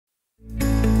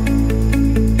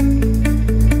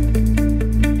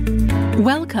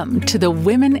Welcome to the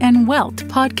Women and Wealth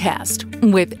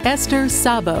podcast with Esther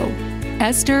Szabo.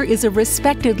 Esther is a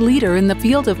respected leader in the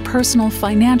field of personal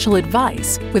financial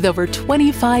advice with over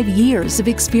 25 years of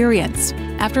experience.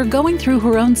 After going through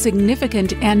her own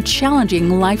significant and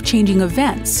challenging life-changing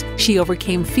events, she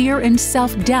overcame fear and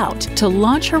self-doubt to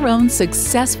launch her own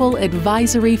successful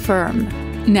advisory firm.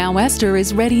 Now Esther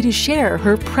is ready to share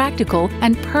her practical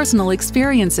and personal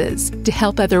experiences to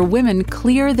help other women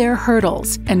clear their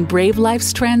hurdles and brave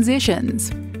life's transitions.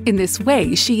 In this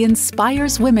way, she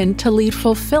inspires women to lead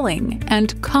fulfilling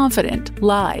and confident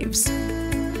lives.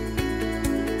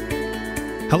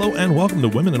 Hello and welcome to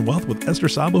Women and Wealth with Esther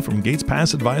Szabo from Gates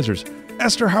Pass Advisors.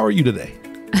 Esther, how are you today?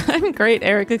 I'm great,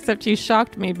 Erik, except you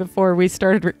shocked me before we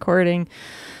started recording,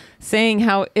 saying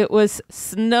how it was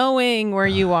snowing where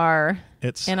you are.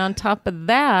 And on top of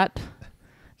that,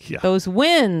 those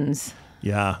winds.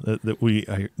 Yeah,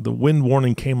 the wind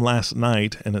warning came last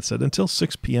night, and it said until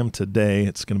 6 p.m. today,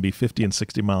 it's going to be 50 and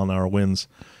 60 mile an hour winds,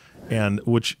 and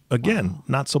which, again,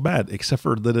 not so bad, except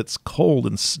for that it's cold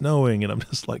and snowing, and I'm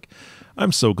just like,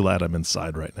 I'm so glad I'm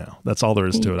inside right now. That's all there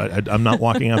is to it. I'm not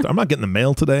walking out there. I'm not getting the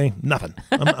mail today. Nothing.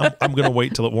 I'm going to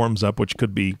wait till it warms up, which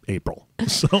could be April.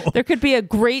 So there could be a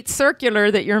great circular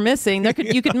that you're missing.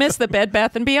 You could miss the Bed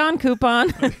Bath & Beyond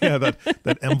coupon. Yeah,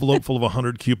 that envelope full of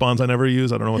 100 coupons I never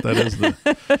use. I don't know what that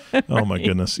is. Oh my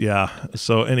goodness. Yeah.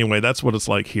 So anyway, that's what it's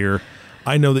like here.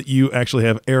 I know that you actually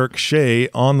have Erik Shei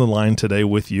on the line today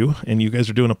with you, and you guys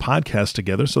are doing a podcast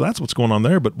together. So that's what's going on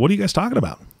there. But what are you guys talking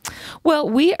about? Well,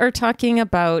 we are talking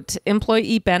about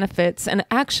employee benefits, and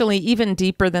actually even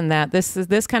deeper than that.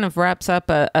 This kind of wraps up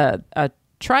a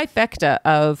trifecta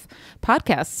of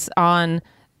podcasts on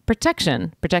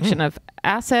protection of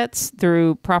assets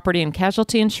through property and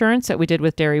casualty insurance that we did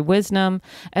with Dairy Wisdom,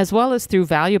 as well as through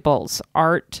valuables,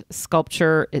 art,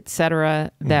 sculpture,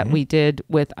 etc., that we did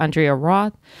with Andrea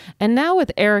Roth. And now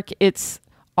with Erik, it's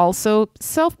also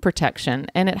self-protection.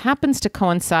 And it happens to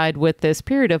coincide with this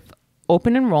period of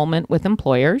open enrollment with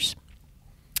employers.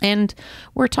 And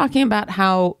we're talking about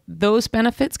how those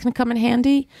benefits can come in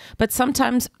handy, but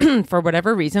sometimes for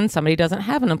whatever reason, somebody doesn't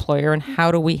have an employer, and how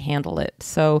do we handle it?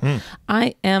 So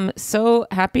I am so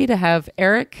happy to have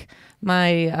Erik,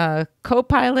 my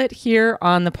co-pilot, here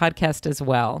on the podcast as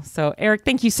well. So Erik,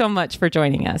 thank you so much for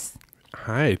joining us.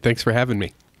 Hi, thanks for having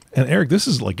me. And Erik, this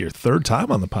is like your third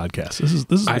time on the podcast. This is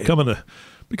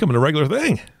becoming a regular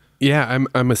thing. Yeah,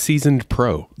 I'm a seasoned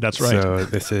pro. That's right. So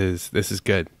this is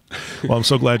good. Well, I'm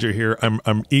so glad you're here.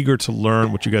 I'm eager to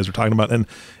learn what you guys are talking about.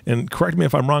 And correct me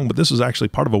if I'm wrong, but this is actually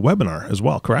part of a webinar as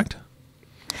well, correct?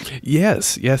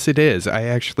 Yes, it is. I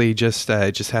actually just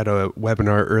had a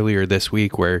webinar earlier this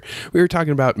week where we were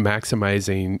talking about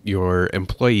maximizing your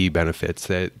employee benefits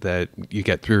that you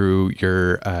get through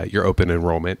your open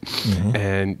enrollment,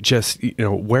 and just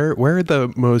where are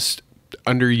the most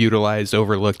underutilized,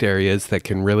 overlooked areas that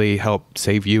can really help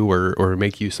save you or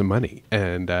make you some money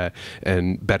and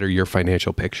better your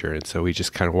financial picture. And so we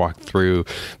just kind of walked through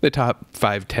the top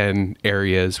 5-10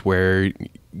 areas where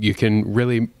you can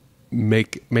really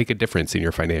make a difference in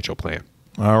your financial plan.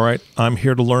 All right. I'm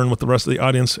here to learn with the rest of the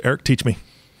audience. Erik, teach me.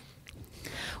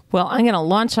 Well, I'm going to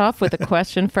launch off with a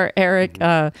question for Erik.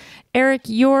 Erik,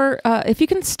 if you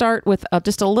can start with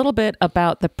just a little bit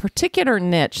about the particular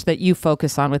niche that you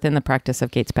focus on within the practice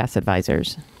of Gates Pass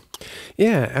Advisors.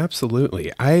 Yeah,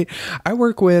 absolutely. I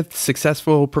work with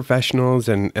successful professionals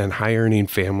and high earning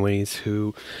families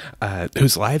whose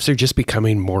lives are just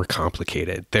becoming more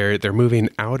complicated. They're moving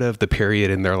out of the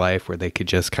period in their life where they could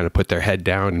just kind of put their head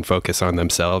down and focus on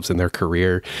themselves and their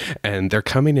career, and they're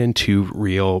coming into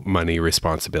real money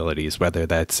responsibilities, whether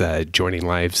that's joining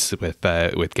lives with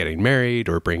getting married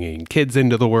or bringing kids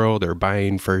into the world or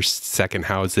buying first, second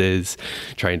houses,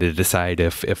 trying to decide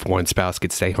if one spouse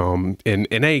could stay home. In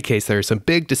any case, there are some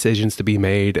big decisions to be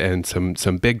made and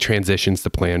some big transitions to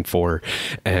plan for.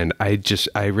 And I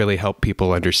really help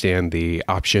people understand the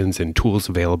options and tools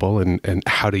available and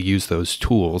how to use those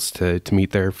tools to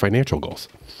meet their financial goals.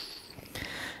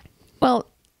 Well,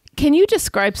 can you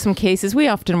describe some cases? We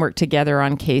often work together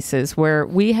on cases where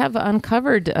we have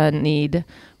uncovered a need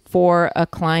for a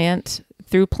client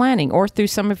through planning or through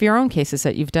some of your own cases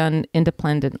that you've done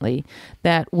independently,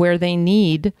 where they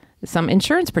need some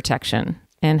insurance protection,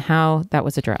 and how that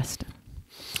was addressed.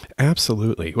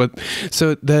 Absolutely. Well,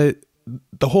 so the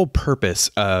whole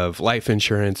purpose of life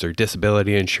insurance or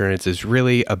disability insurance is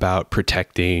really about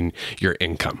protecting your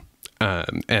income.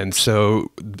 And so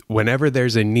whenever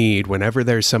there's a need, whenever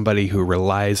there's somebody who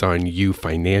relies on you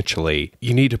financially,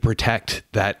 you need to protect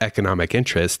that economic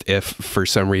interest if for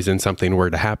some reason something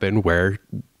were to happen where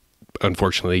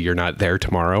unfortunately you're not there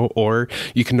tomorrow, or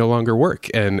you can no longer work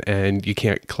and you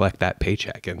can't collect that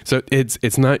paycheck. And so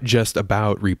it's not just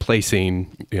about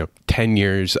replacing 10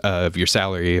 years of your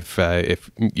salary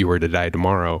if you were to die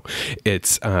tomorrow.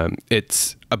 It's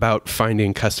about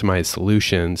finding customized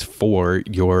solutions for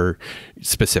your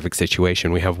specific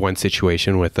situation. We have one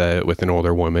situation with an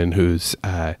older woman who's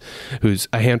a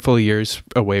handful of years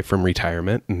away from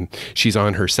retirement, and she's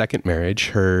on her second marriage.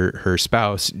 Her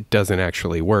spouse doesn't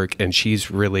actually work, and she's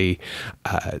really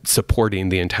supporting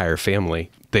the entire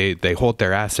family. They hold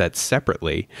their assets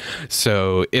separately,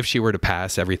 so if she were to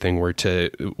pass, everything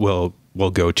will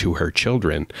go to her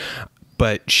children.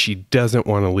 But she doesn't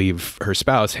want to leave her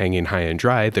spouse hanging high and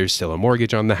dry. There's still a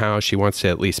mortgage on the house. She wants to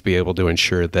at least be able to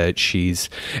ensure that she's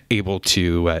able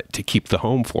to keep the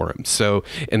home for him. So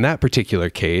in that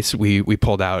particular case, we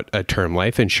pulled out a term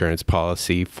life insurance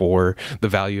policy for the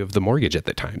value of the mortgage at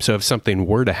the time. So if something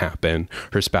were to happen,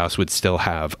 her spouse would still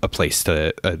have a place a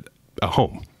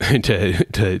home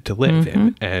to live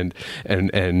in,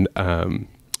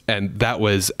 and that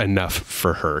was enough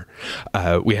for her.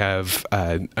 We have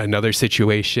another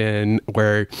situation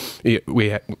where we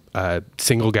had a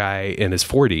single guy in his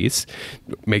 40s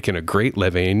making a great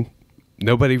living,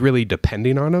 nobody really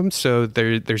depending on him. So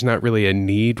there's not really a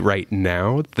need right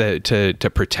now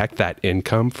to protect that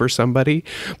income for somebody,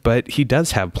 but he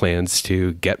does have plans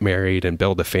to get married and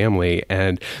build a family.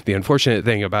 And the unfortunate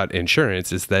thing about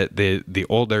insurance is that the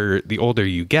older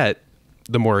you get,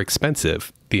 the more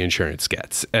expensive the insurance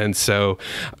gets. And so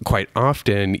quite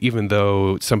often, even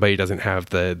though somebody doesn't have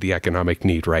the economic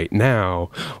need right now,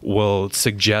 we'll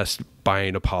suggest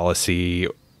buying a policy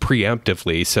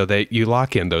preemptively so that you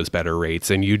lock in those better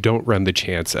rates and you don't run the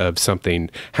chance of something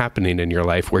happening in your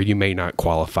life where you may not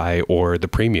qualify or the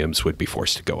premiums would be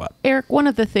forced to go up. Erik, one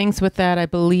of the things with that, I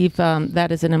believe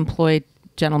that is an employed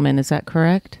gentleman. Is that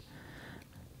correct?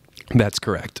 That's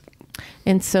correct.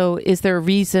 And so is there a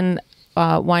reason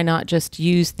why not just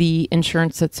use the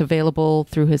insurance that's available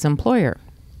through his employer?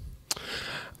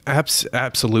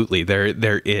 Absolutely.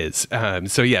 There is.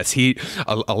 So yes,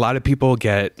 a lot of people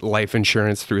get life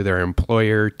insurance through their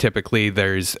employer. Typically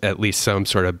there's at least some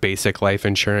sort of basic life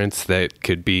insurance that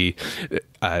could be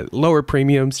lower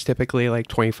premiums, typically like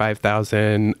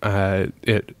 $25,000,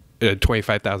 a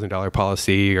 $25,000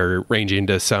 policy, or ranging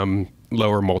to some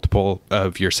lower multiple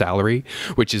of your salary,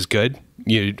 which is good.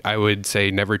 I would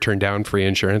say never turn down free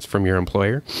insurance from your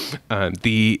employer.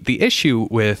 The issue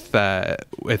with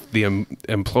the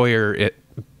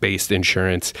employer-based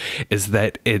insurance is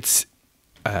that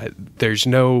there's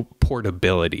no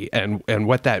portability, and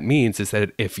what that means is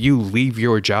that if you leave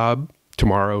your job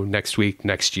tomorrow, next week,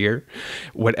 next year,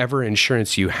 whatever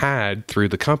insurance you had through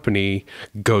the company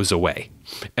goes away.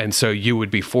 And so you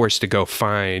would be forced to go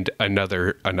find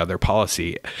another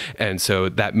policy. And so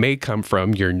that may come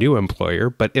from your new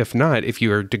employer, but if not, if you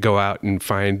were to go out and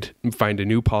find a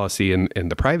new policy in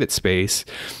the private space,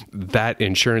 that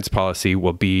insurance policy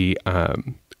will be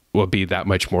that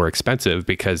much more expensive,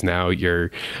 because now you're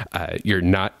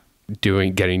not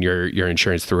getting your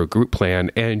insurance through a group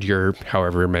plan, and you're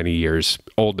however many years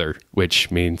older, which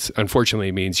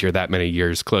unfortunately means you're that many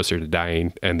years closer to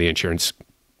dying, and the insurance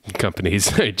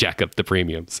companies jack up the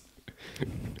premiums.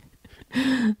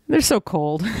 They're so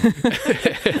cold.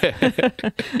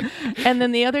 And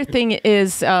then the other thing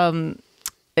is,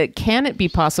 can it be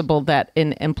possible that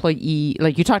an employee,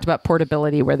 like you talked about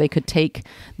portability, where they could take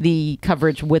the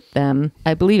coverage with them?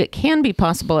 I believe it can be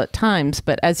possible at times,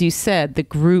 but as you said, the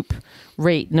group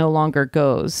rate no longer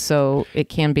goes, so it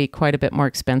can be quite a bit more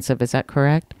expensive. Is that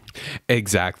correct?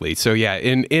 Exactly. So yeah,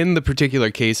 in the particular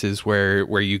cases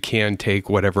where you can take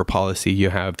whatever policy you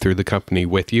have through the company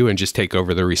with you and just take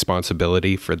over the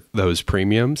responsibility for those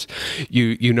premiums,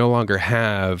 you no longer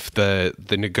have the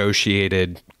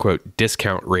negotiated quote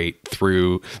discount rate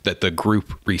that the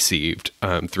group received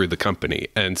through the company,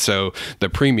 and so the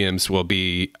premiums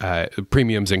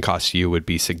and costs to you would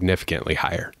be significantly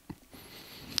higher.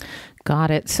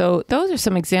 Got it. So those are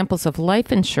some examples of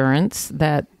life insurance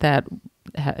that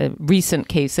recent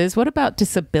cases. What about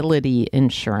disability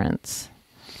insurance?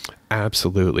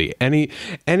 Absolutely.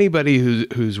 Anybody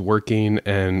who's working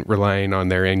and relying on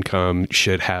their income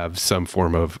should have some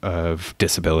form of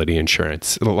disability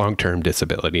insurance, long-term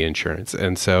disability insurance.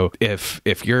 And so if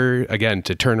you're, again,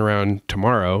 to turn around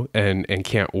tomorrow and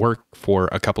can't work for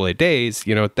a couple of days,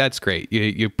 that's great.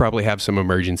 You probably have some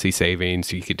emergency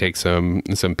savings. You could take some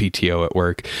PTO at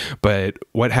work. But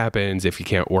what happens if you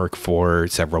can't work for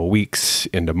several weeks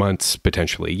into months,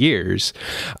 potentially years?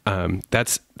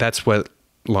 That's what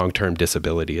long-term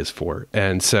disability is for.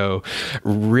 And so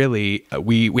really,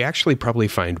 we actually probably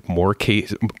find more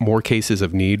cases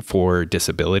of need for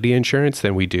disability insurance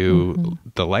than we do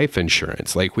the life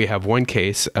insurance. Like we have one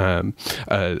case,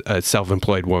 a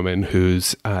self-employed woman who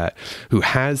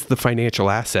has the financial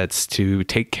assets to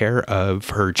take care of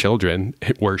her children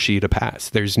were she to pass.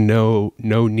 There's no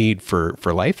need for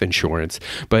life insurance,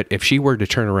 but if she were to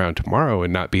turn around tomorrow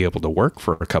and not be able to work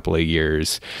for a couple of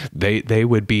years, they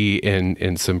would be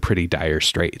in some pretty dire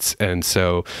straits. And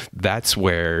so that's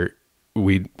where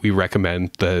we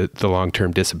recommend the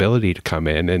long-term disability to come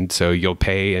in. And so you'll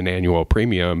pay an annual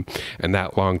premium, and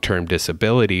that long-term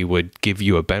disability would give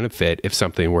you a benefit if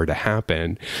something were to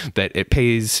happen, that it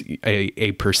pays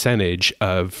a percentage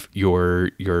of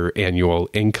your annual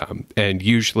income. And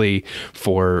usually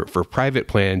for private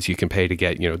plans, you can pay to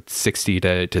get 60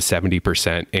 to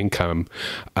 70% income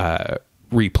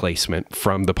replacement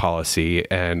from the policy,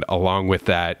 and along with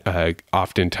that,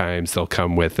 oftentimes they'll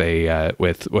come with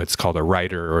with what's called a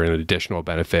rider or an additional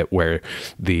benefit, where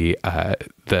the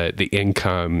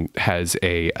income has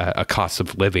a cost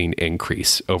of living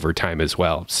increase over time as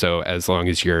well. So as long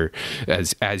as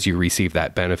as you receive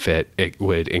that benefit, it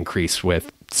would increase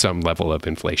with some level of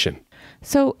inflation.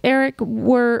 So Erik,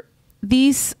 were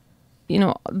these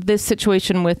this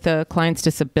situation with the client's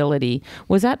disability,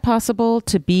 was that possible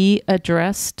to be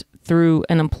addressed through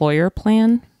an employer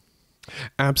plan?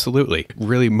 Absolutely.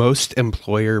 Really, most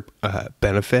employer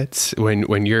benefits,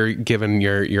 when you're given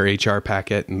your HR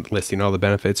packet and listing all the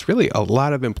benefits, really a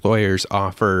lot of employers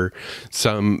offer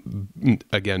some,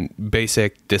 again,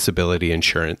 basic disability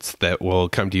insurance that will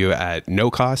come to you at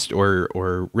no cost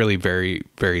or really very,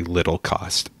 very little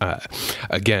cost.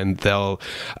 Again, they'll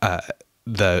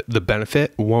the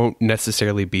benefit won't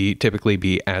necessarily typically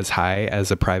be as high as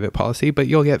a private policy, but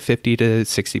you'll get 50 to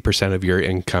 60% of your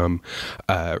income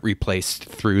replaced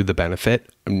through the benefit.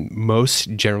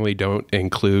 Most generally don't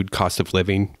include cost of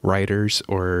living riders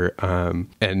or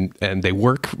and they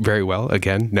work very well.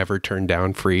 Again, never turn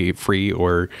down free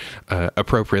or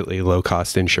appropriately low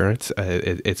cost insurance.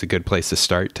 It's a good place to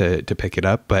start to pick it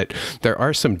up, but there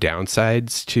are some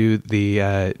downsides to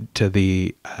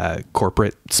the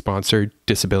corporate sponsored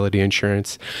disability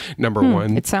insurance. Number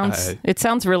one, it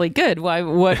sounds really good. Why?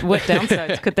 What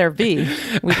downsides could there be?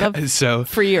 We love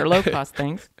free or low cost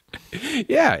things.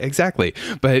 Yeah, exactly.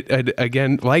 But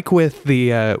again, like with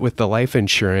the life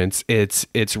insurance,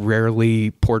 it's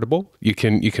rarely portable. You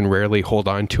can rarely hold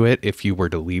on to it if you were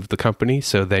to leave the company.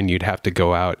 So then you'd have to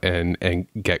go out and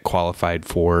get qualified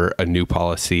for a new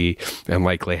policy and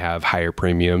likely have higher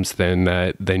premiums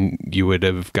than you would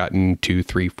have gotten 2,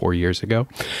 3, 4 years ago.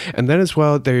 And then as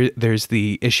well, there's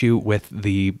the issue with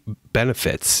the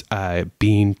benefits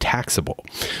being taxable.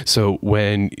 So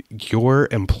when your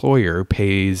employer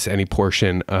pays any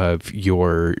portion of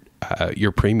your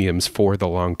premiums for the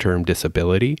long-term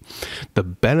disability, the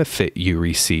benefit you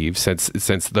receive,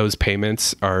 since those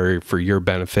payments are for your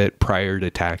benefit prior to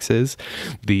taxes,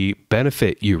 the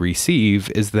benefit you receive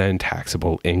is then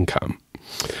taxable income.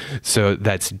 So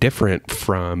that's different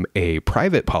from a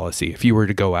private policy. If you were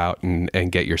to go out and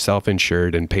get yourself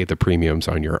insured and pay the premiums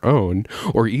on your own,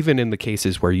 or even in the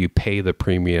cases where you pay the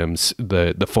premiums,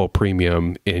 the full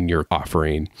premium in your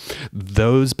offering,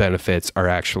 those benefits are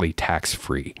actually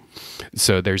tax-free.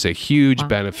 So there's a huge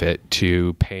benefit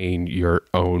to paying your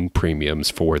own premiums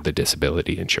for the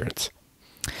disability insurance.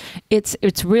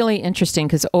 It's really interesting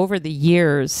because over the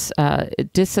years,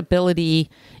 disability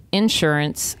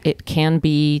insurance, it can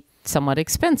be somewhat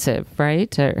expensive,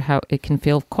 right? Or how it can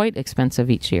feel quite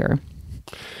expensive each year.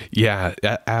 Yeah,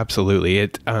 absolutely.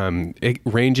 It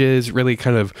ranges really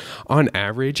kind of on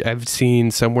average. I've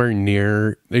seen somewhere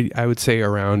near, I would say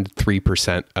around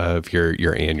 3% of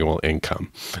your annual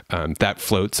income. That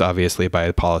floats obviously by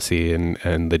the policy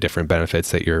and the different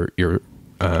benefits that you're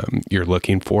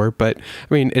looking for. But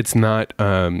I mean, it's not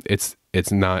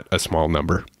a small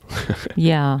number.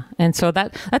 Yeah. And so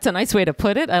that's a nice way to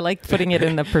put it. I like putting it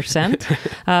in the percent.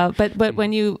 But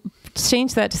when you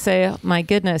change that to say, oh, my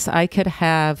goodness, I could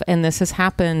have, and this has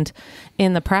happened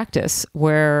in the practice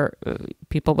where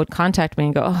people would contact me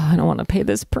and go, oh, I don't want to pay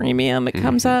this premium. It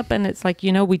comes up and it's like,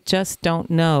 we just don't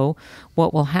know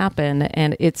what will happen.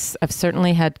 And I've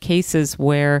certainly had cases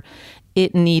where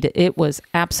it was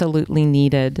absolutely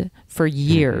needed for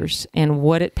years. And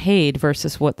what it paid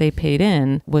versus what they paid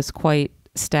in was quite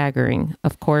staggering.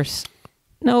 Of course,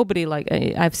 nobody,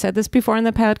 I've said this before in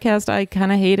the podcast, I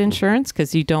kind of hate insurance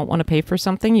because you don't want to pay for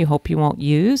something you hope you won't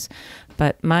use.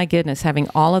 But my goodness, having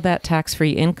all of that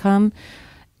tax-free income,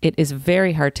 it is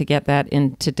very hard to get that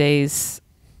in today's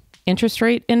interest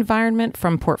rate environment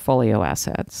from portfolio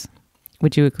assets.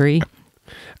 Would you agree?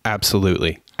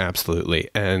 Absolutely. Absolutely.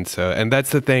 And that's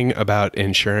the thing about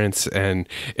insurance, and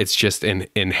it's just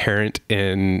inherent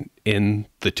in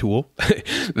the tool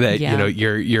that,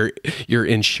 you're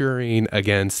insuring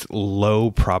against low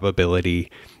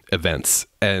probability events.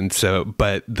 And so,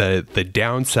 but the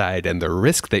downside and the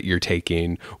risk that you're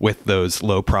taking with those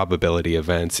low probability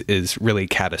events is really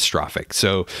catastrophic.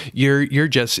 So you're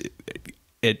just,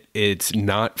 it's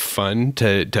not fun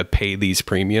to pay these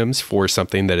premiums for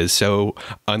something that is so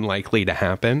unlikely to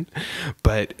happen.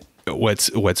 But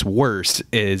what's worse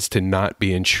is to not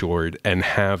be insured and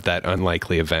have that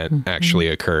unlikely event actually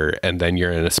occur, and then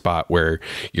you're in a spot where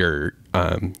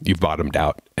you've bottomed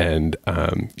out, and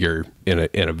you're in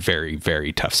a very,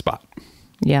 very tough spot.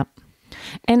 Yeah.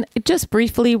 And just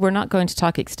briefly, we're not going to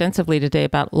talk extensively today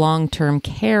about long-term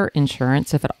care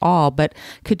insurance, if at all, but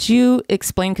could you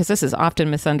explain, because this is often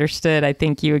misunderstood, I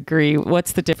think you agree,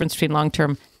 what's the difference between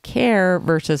long-term care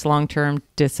versus long-term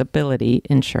disability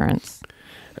insurance?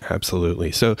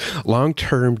 Absolutely. So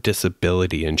long-term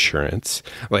disability insurance,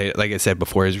 like I said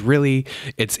before, is really,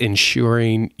 it's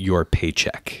insuring your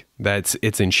paycheck.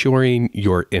 It's insuring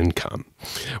your income.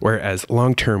 Whereas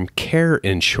long-term care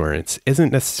insurance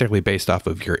isn't necessarily based off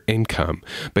of your income,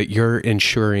 but you're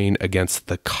insuring against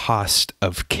the cost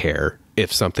of care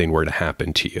if something were to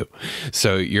happen to you.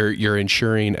 So you're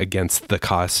insuring against the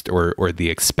cost or the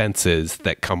expenses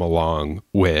that come along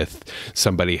with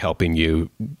somebody helping you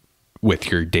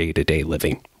with your day-to-day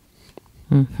living.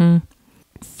 Mm-hmm.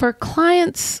 For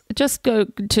clients, just go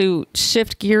to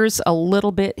shift gears a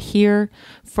little bit here.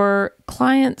 For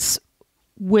clients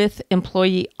with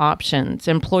employee options,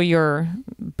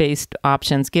 employer-based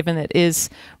options, given it is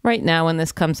right now when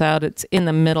this comes out, it's in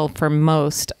the middle for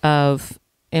most of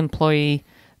employee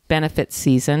benefit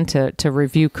season to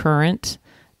review current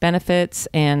benefits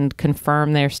and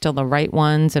confirm they're still the right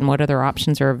ones and what other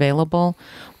options are available.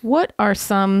 What are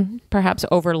some perhaps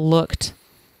overlooked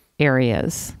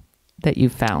areas that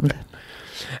you've found?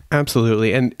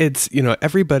 Absolutely. And it's,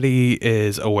 everybody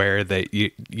is aware that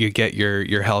you get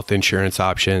your health insurance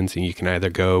options, and you can either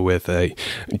go with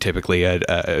typically a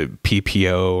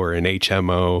PPO or an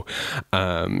HMO.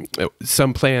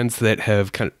 Some plans that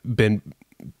have kind of been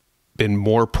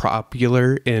more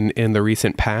popular in the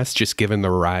recent past, just given the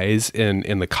rise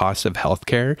in the cost of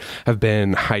healthcare, have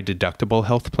been high deductible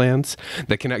health plans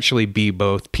that can actually be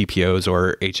both PPOs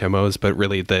or HMOs. But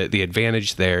really the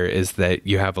advantage there is that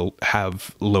you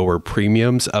have lower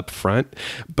premiums up front,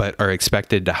 but are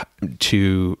expected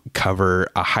to cover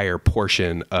a higher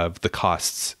portion of the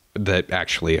costs that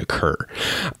actually occur.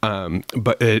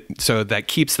 So that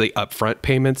keeps the upfront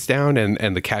payments down,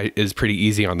 and the cash is pretty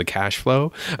easy on the cash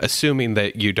flow, assuming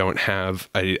that you don't have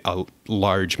a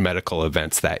large medical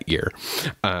events that year.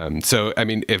 So, I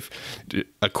mean, if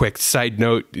a quick side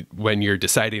note, when you're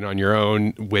deciding on your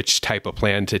own which type of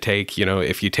plan to take,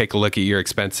 if you take a look at your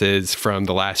expenses from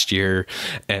the last year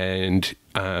and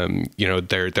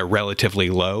they're relatively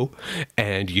low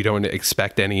and you don't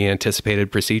expect any anticipated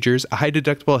procedures, a high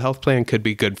deductible health plan could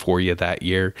be good for you that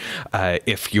year.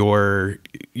 If your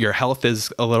health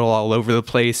is a little all over the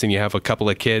place and you have a couple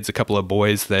of kids, a couple of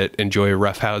boys that enjoy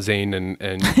roughhousing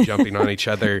and jumping on each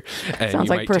other, and sounds you like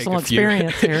might personal take a few,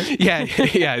 experience here.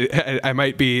 yeah. I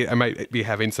might be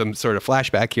having some sort of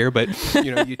flashback here, but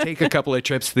you take a couple of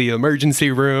trips to the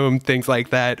emergency room, things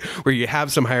like that, where you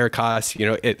have some higher costs.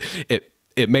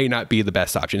 It may not be the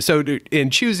best option. So in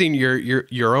choosing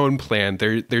your own plan,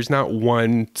 there's not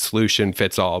one solution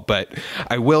fits all. But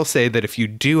I will say that if you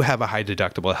do have a high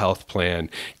deductible health plan,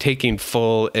 taking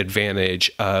full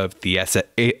advantage of the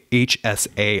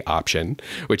HSA option,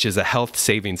 which is a health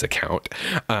savings account,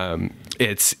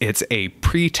 it's a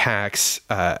pre-tax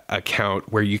account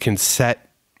where you can set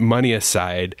money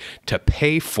aside to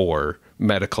pay for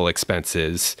medical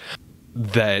expenses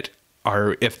that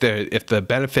are, if the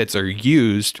benefits are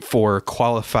used for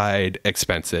qualified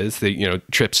expenses,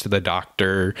 trips to the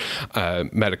doctor,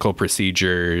 medical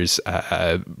procedures,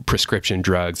 prescription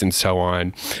drugs, and so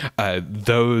on,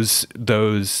 those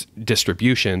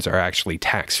distributions are actually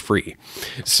tax free.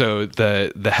 So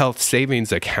the health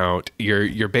savings account,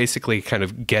 you're basically kind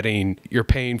of you're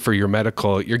paying for your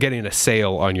medical, you're getting a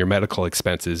sale on your medical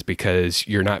expenses because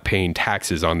you're not paying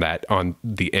taxes on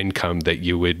the income that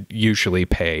you would usually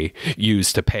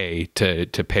use to pay to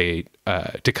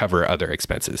cover other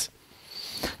expenses.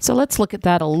 So let's look at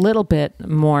that a little bit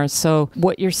more. So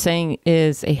what you're saying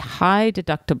is a high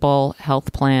deductible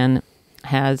health plan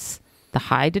has the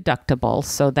high deductible.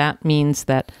 So that means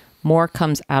that more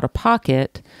comes out of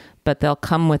pocket, but they'll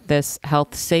come with this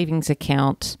health savings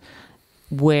account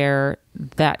where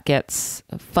that gets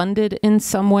funded in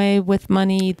some way with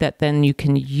money that then you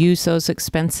can use those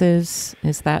expenses.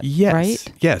 Is that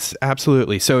right? Yes,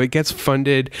 absolutely. So it gets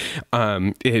funded.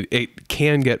 It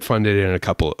can get funded in a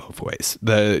couple of ways.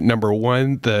 The number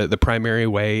one, the primary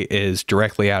way is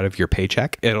directly out of your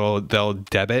paycheck. They'll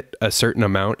debit a certain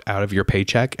amount out of your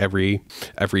paycheck every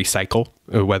cycle,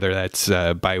 whether that's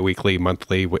biweekly,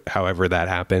 monthly, however that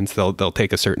happens. They'll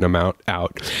take a certain amount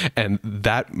out, and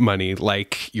that money,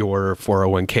 like your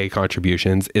 401k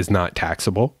contributions, is not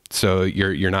taxable. So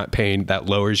you're not paying. That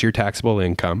lowers your taxable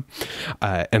income,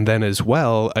 and then as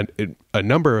well, a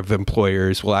number of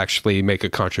employers will actually make a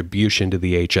contribution to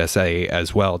the HSA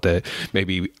as well. To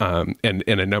maybe, and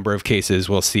in a number of cases,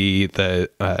 we'll see the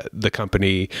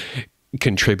company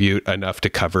contribute enough to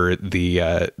cover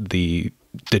the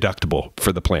deductible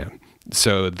for the plan,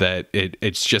 so that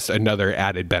it's just another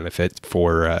added benefit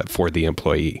for the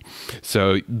employee.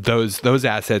 So those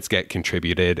assets get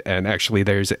contributed, and actually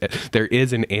there is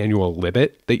an annual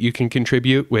limit that you can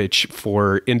contribute, which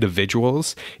for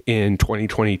individuals in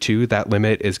 2022 that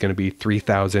limit is going to be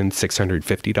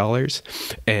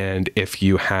 $3,650, and if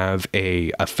you have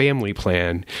a family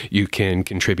plan, you can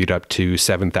contribute up to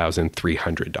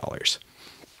 $7,300.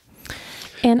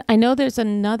 And I know there's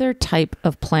another type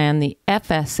of plan, the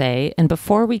FSA. And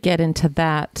before we get into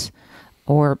that,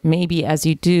 or maybe as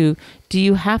you do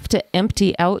you have to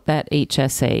empty out that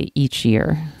HSA each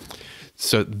year?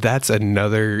 So that's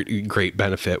another great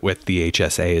benefit with the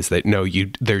HSA, is that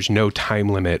there's no time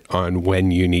limit on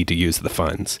when you need to use the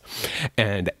funds.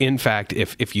 And in fact,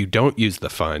 if you don't use the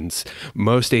funds,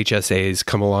 most HSAs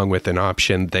come along with an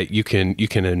option that you can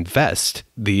invest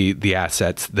the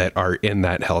assets that are in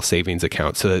that health savings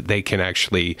account, so that they can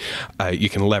actually you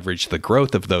can leverage the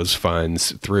growth of those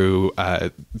funds through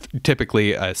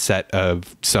typically a set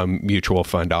of some mutual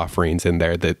fund offerings in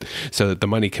there, so that the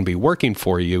money can be working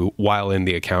for you while in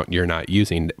the account you're not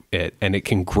using it, and it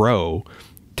can grow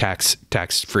tax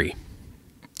free.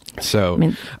 So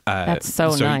that's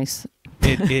so nice.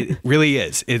 It really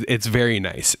is. It's very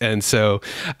nice. And so,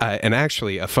 and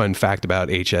actually a fun fact about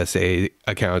HSA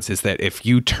accounts is that if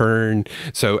you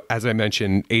so as I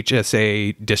mentioned,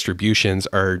 HSA distributions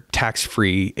are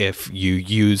tax-free if you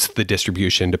use the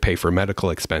distribution to pay for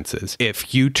medical expenses.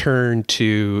 If you turn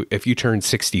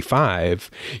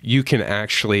 65, you can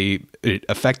actually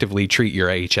effectively treat your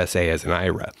HSA as an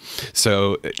IRA.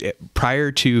 So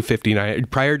prior to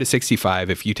 65,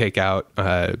 if you take out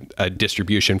a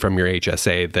distribution from your HSA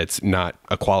that's not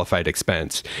a qualified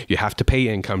expense, you have to pay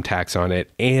income tax on it,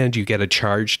 and you get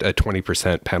charged a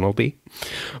 20% penalty.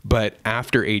 But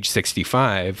after age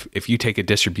 65, if you take a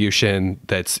distribution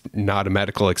that's not a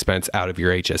medical expense out of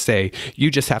your HSA, you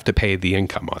just have to pay the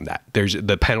income on that.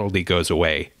 The penalty goes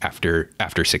away after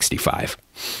 65.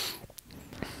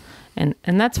 And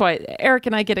that's why Erik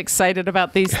and I get excited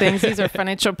about these things. These are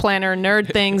financial planner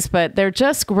nerd things, but they're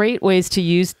just great ways to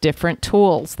use different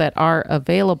tools that are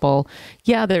available.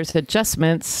 Yeah, there's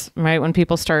adjustments, right? When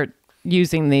people start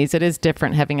using these, it is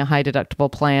different having a high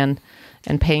deductible plan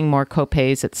and paying more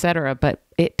copays, et cetera. But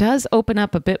it does open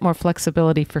up a bit more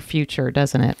flexibility for future,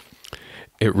 doesn't it?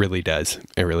 It really does.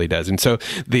 It really does. And so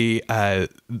the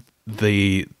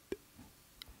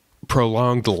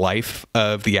prolonged life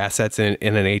of the assets in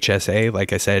an HSA,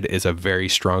 like I said, is a very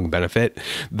strong benefit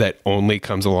that only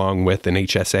comes along with an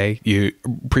HSA. You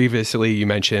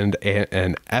mentioned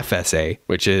an FSA,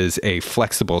 which is a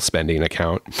flexible spending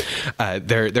account.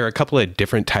 There are a couple of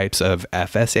different types of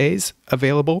FSAs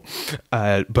available,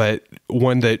 but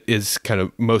one that is kind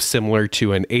of most similar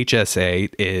to an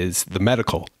HSA is the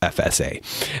medical FSA,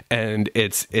 and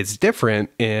it's different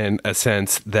in a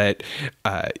sense that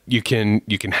you can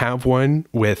have one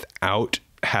without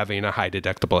having a high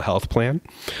deductible health plan,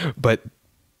 but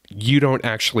you don't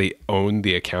actually own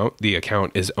the account. The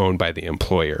account is owned by the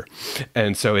employer.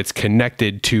 And so it's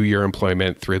connected to your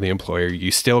employment through the employer. You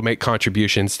still make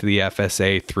contributions to the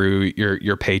FSA through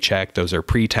your paycheck. Those are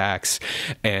pre-tax,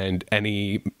 and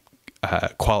any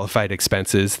qualified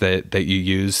expenses that you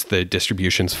use the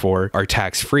distributions for are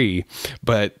tax-free.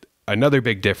 But another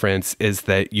big difference is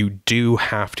that you do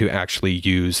have to actually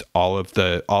use all of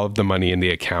the money in the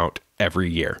account every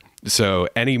year. So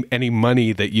any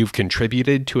money that you've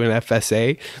contributed to an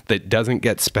FSA that doesn't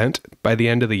get spent by the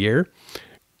end of the year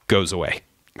goes away.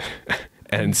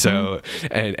 And so,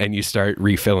 and you start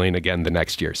refilling again the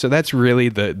next year. So that's really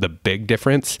the big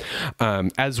difference.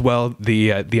 As well,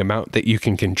 the amount that you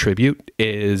can contribute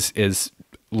is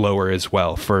lower as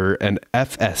well. For an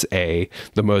FSA,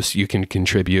 the most you can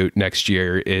contribute next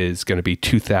year is going to be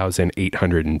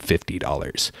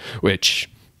 $2,850, which,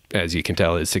 as you can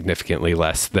tell, is significantly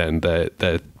less than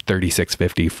the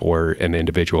 $3,650 for an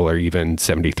individual, or even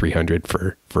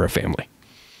 $7,300 for a family.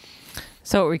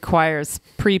 So it requires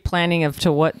pre-planning of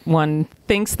to what one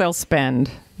thinks they'll spend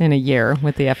in a year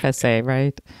with the FSA,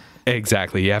 right?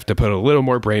 Exactly. You have to put a little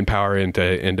more brain power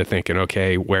into thinking,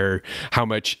 okay, how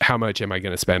much am I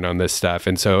going to spend on this stuff?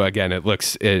 And so again,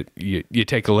 you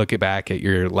take a look back at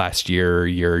your last year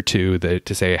or two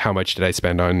to say, how much did I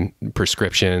spend on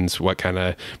prescriptions? What kind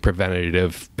of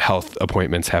preventative health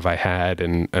appointments have I had?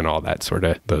 And all that sort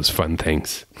of those fun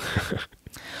things.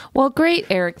 Well, great,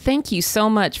 Erik. Thank you so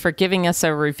much for giving us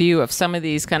a review of some of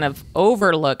these kind of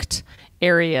overlooked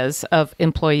areas of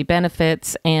employee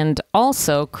benefits and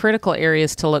also critical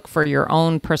areas to look for your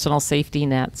own personal safety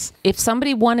nets. If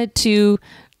somebody wanted to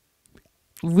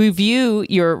review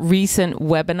your recent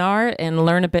webinar and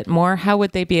learn a bit more, how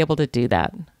would they be able to do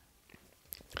that?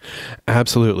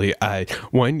 Absolutely.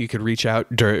 One, you could reach out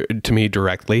to me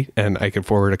directly and I can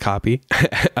forward a copy.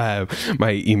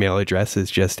 My email address is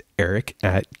just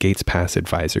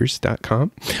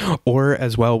eric@gatespassadvisors.com. Or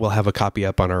as well, we'll have a copy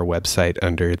up on our website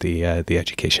under the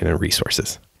education and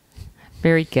resources.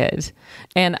 Very good.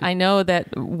 And I know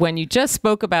that when you just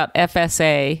spoke about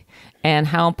FSA and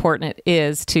how important it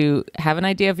is to have an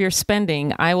idea of your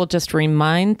spending, I will just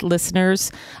remind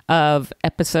listeners of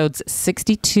episodes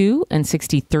 62 and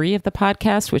 63 of the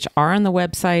podcast, which are on the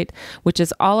website, which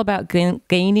is all about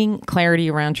gaining clarity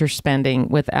around your spending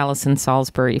with Allison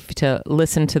Salisbury, to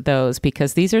listen to those,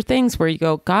 because these are things where you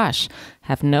go, gosh,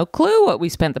 have no clue what we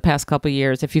spent the past couple of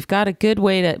years. If you've got a good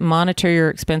way to monitor your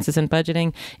expenses and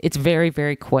budgeting, it's very,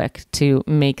 very quick to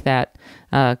make that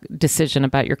decision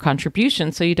about your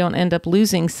contribution so you don't end up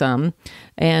losing some,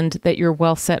 and that you're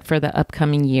well set for the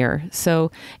upcoming year.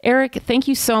 So, Erik, thank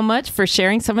you so much for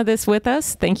sharing some of this with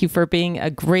us. Thank you for being a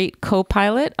great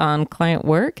co-pilot on client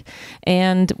work.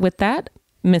 And with that,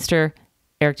 Mr.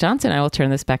 Erik Johnson, I will turn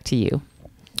this back to you.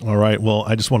 All right. Well,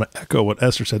 I just want to echo what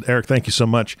Esther said. Erik, thank you so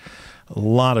much. A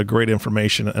lot of great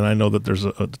information, and I know that there's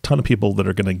a ton of people that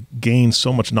are going to gain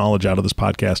so much knowledge out of this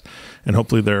podcast, and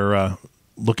hopefully they're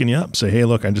looking you up, say, hey,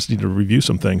 look, I just need to review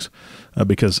some things,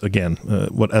 because again,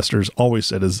 what Esther's always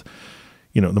said is,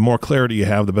 the more clarity you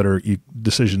have, the better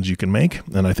decisions you can make,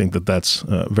 and I think that that's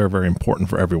very, very important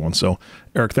for everyone. So,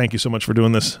 Erik, thank you so much for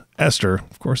doing this. Esther,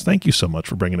 of course, thank you so much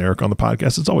for bringing Erik on the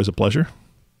podcast. It's always a pleasure.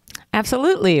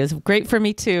 Absolutely. It was great for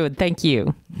me too. And thank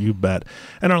you. You bet.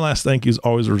 And our last thank you is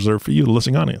always reserved for you, the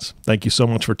listening audience. Thank you so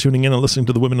much for tuning in and listening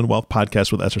to the Women in Wealth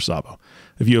podcast with Esther Szabo.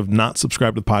 If you have not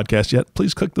subscribed to the podcast yet,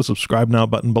 please click the subscribe now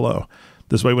button below.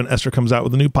 This way, when Esther comes out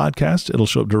with a new podcast, it'll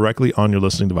show up directly on your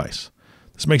listening device.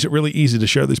 This makes it really easy to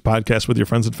share these podcasts with your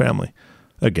friends and family.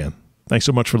 Again, thanks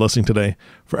so much for listening today.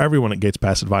 For everyone at Gates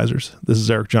Pass Advisors, this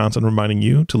is Erik Johnson reminding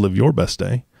you to live your best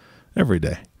day every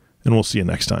day. And we'll see you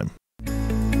next time.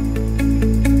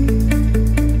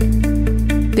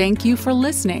 Thank you for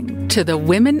listening to the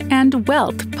Women and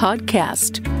Wealth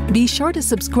podcast. Be sure to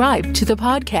subscribe to the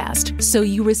podcast so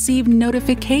you receive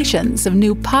notifications of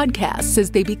new podcasts as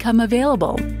they become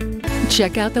available.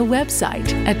 Check out the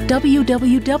website at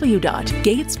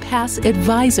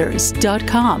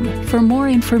www.gatespassadvisors.com for more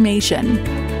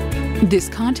information. This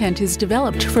content is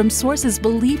developed from sources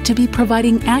believed to be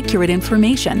providing accurate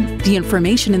information. The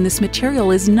information in this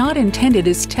material is not intended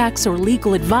as tax or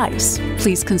legal advice.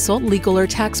 Please consult legal or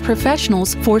tax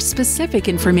professionals for specific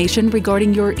information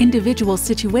regarding your individual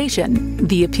situation.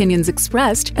 The opinions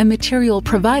expressed and material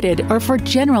provided are for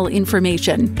general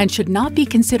information and should not be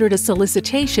considered a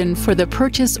solicitation for the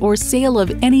purchase or sale of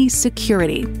any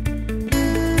security.